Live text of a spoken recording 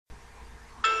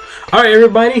Alright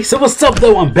everybody, so what's up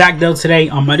though? I'm back though today.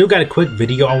 I do got a quick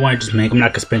video I want to just make. I'm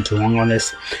not gonna spend too long on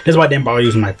this. That's why I didn't bother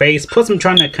using my face. Plus I'm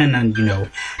trying to kind of, you know,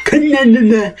 I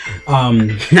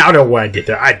don't know why I did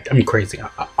that. I'm crazy.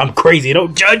 I'm crazy.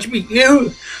 Don't judge me,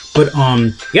 dude. But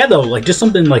yeah though, like just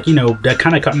something like, you know, that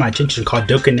kind of caught my attention called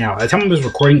Dokkan Now. At the time I was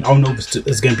recording, I don't know if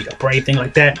it's gonna be up or anything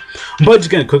like that. I'm probably just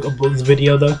gonna quick upload this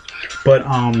video though. But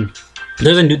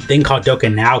there's a new thing called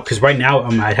Dokkan Now, because right now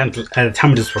at the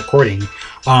time of this recording,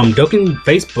 Dokkan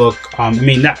Facebook, I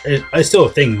mean, it's still a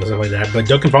thing and stuff like that, but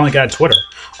Dokkan finally got a Twitter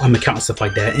account and stuff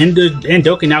like that, and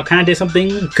Dokkan Now kind of did something,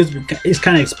 because it's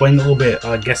kind of explaining a little bit,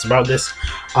 I guess, about this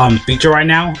feature right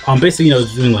now. Basically, you know,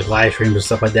 doing like live streams and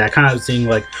stuff like that. Kind of seeing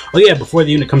like, oh yeah, before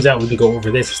the unit comes out, we can go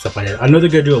over this and stuff like that. I know they're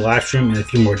gonna do a live stream in a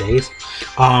few more days.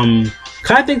 Kind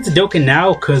of think to Dokkan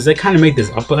Now, because they kind of made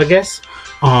this up, I guess.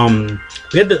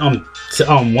 We had the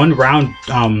one round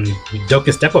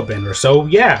Dokkan step up banner, so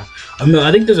yeah.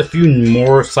 I think there's a few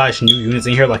more / new units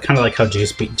in here, like kind of like how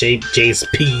JP's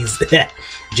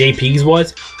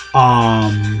was.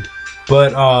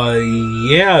 But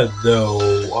yeah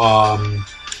though,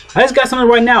 I just got something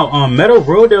right now. Metal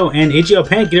Rodo and AGL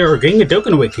Panic are getting a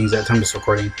Dokkan Awakenings at the time of this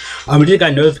recording. We just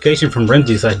got a notification from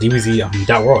Renzi /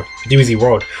 DBZ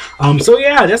World. So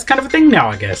yeah, that's kind of a thing now,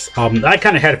 I guess. I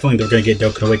kind of had a feeling they were going to get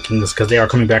Dokkan Awakenings because they are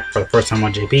coming back for the first time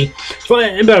on JP. For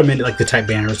about a minute, like the type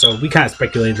banner. So we kind of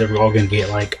speculated that we're all going to get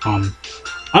like, I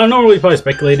don't know, really probably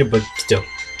speculated, but still.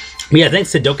 But yeah,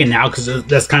 thanks to Dokkan Now, because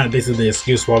that's kind of basically the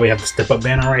excuse why we have the step up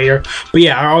banner right here. But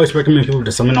yeah, I always recommend people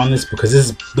to summon on this because this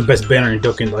is the best banner in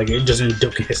Dokkan, like just in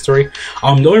Dokkan history. The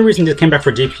only reason this came back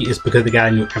for JP is because they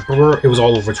got a new emperor. It was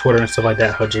all over Twitter and stuff like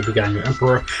that, how JP got a new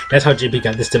emperor. That's how JP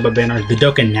got this step up banner. The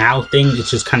Dokkan Now thing, it's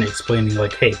just kind of explaining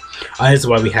like, hey, this is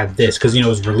why we have this, because, you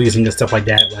know, it's releasing and stuff like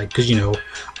that, like, because, you know,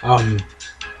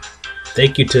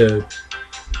 thank you to,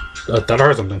 I thought I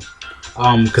heard something,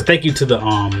 because thank you to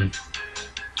the,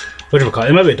 what call it?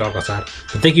 It might be a dog outside.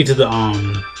 But thank you to the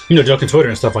you know, Dokkan Twitter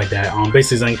and stuff like that.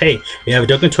 Basically saying, hey, we have a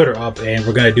Dokkan Twitter up, and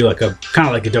we're gonna do like a kind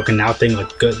of like a Dokkan Now thing,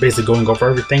 like basically going over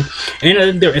everything. And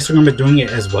I think their Instagram is doing it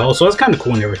as well, so that's kind of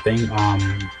cool and everything.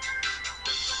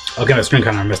 Okay, my screen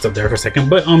kind of messed up there for a second,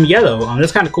 but yeah though,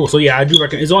 that's kind of cool. So yeah, I do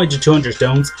recommend. It's only just 200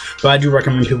 stones, but I do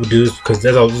recommend people do this because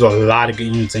there's a lot of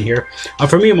good units in here.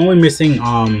 For me, I'm only missing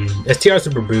STR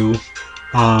Super Boo,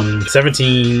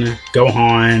 17,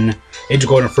 Gohan, Age of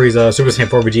Golden Frieza, Super Saiyan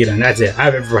 4 Vegeta, and that's it. I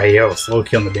have everybody else low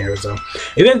key on the banner. So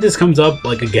even if this comes up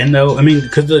like again though, I mean,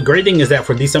 because the great thing is that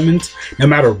for these summons, no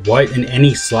matter what, in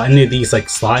any slot, any of these like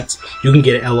slots, you can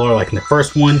get an LR like in the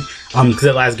first one. Because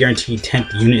that last guaranteed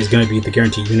 10th unit is going to be the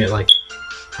guaranteed unit. Like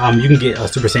you can get a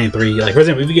Super Saiyan 3. Like for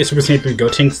example, if you get Super Saiyan 3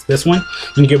 Gotenks, this one,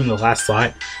 you can give them the last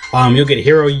slot. You'll get a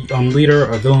hero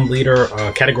leader, a villain leader,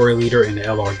 a category leader, and the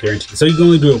LR guaranteed. So you can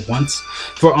only do it once.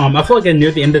 For I feel like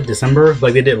near the end of December,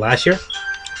 like they did last year,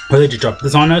 where they just dropped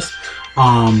this on us.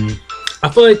 I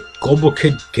feel like Global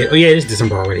could get. Oh yeah, it is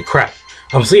December already. Crap.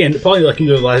 So yeah, probably like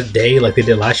into the last day, like they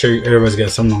did last year, everyone's gonna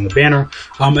summon on the banner.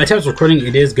 At time of recording,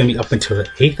 it is gonna be up until the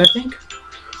 8th, I think.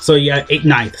 So yeah, 8th,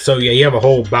 9th. So yeah, you have a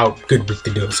whole about good week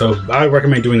to do it. So I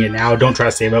recommend doing it now. Don't try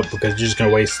to save up because you're just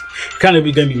gonna waste. Kind of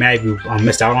gonna be mad if you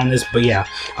missed out on this. But yeah,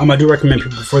 I do recommend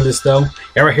people for this though.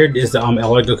 And right here is the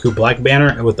LR Goku Black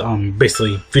banner with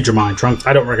basically Future Mind Trunks.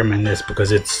 I don't recommend this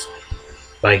because it's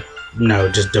like, no,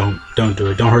 just don't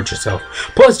do it. Don't hurt yourself.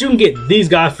 Plus, you can get these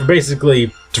guys for basically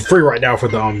free right now for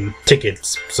the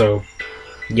tickets. So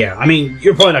yeah, I mean,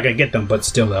 you're probably not gonna get them, but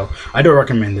still though, I do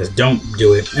recommend this. Don't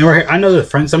do it. And right here, I know the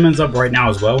friend summons up right now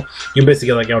as well. You can basically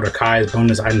get like Elder Kai's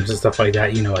bonus items and stuff like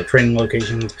that, you know, like training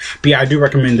locations. But yeah, I do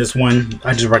recommend this one.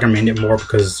 I just recommend it more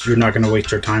because you're not gonna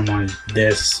waste your time on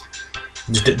this.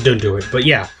 Just don't do it. But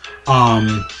yeah,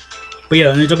 but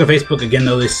yeah, and Dokkan Facebook again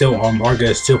though, they still are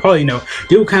gonna still probably, you know,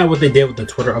 do kind of what they did with the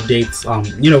Twitter updates.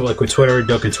 You know, like with Twitter,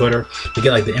 Dokkan Twitter, you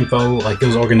get like the info, like it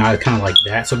was organized kind of like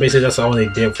that. So basically, that's all they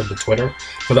did for the Twitter,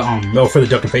 for the for the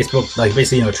Dokkan Facebook, like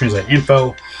basically, you know, translate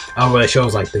info, where it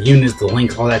shows like the units, the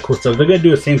links, all that cool stuff. They're gonna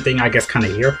do the same thing, I guess, kind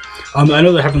of here. I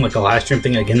know they're having like a live stream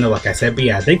thing again though, like I said. But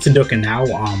yeah, thanks to Dokkan Now,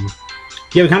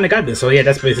 yeah, we kind of got this. So yeah,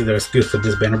 that's basically their excuse for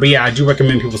this banner. But yeah, I do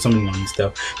recommend people summoning on this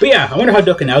stuff. But yeah, I wonder how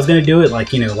Dokkan Now is going to do it.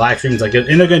 Like, you know, live streams, like, and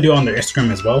they're going to do it on their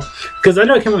Instagram as well. Because I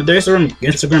know it came out, their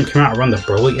Instagram came out around the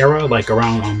Broly era, like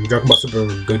around DragonBallZ Super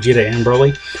Gogeta and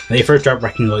Broly. They first dropped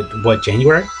back in like, what,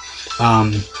 January?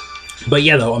 But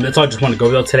yeah, though, that's all I just want to go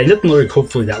over today. Nothing really,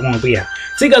 hopefully that long. But yeah,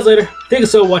 see you guys later. Thank you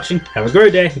so much for watching. Have a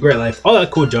great day, great life, all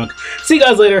that cool junk. See you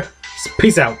guys later.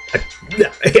 Peace out.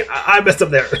 I messed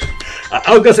up there.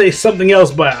 I was gonna say something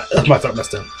else, but my throat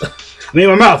messed up. I mean,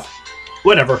 my mouth.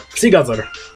 Whatever. See you guys later.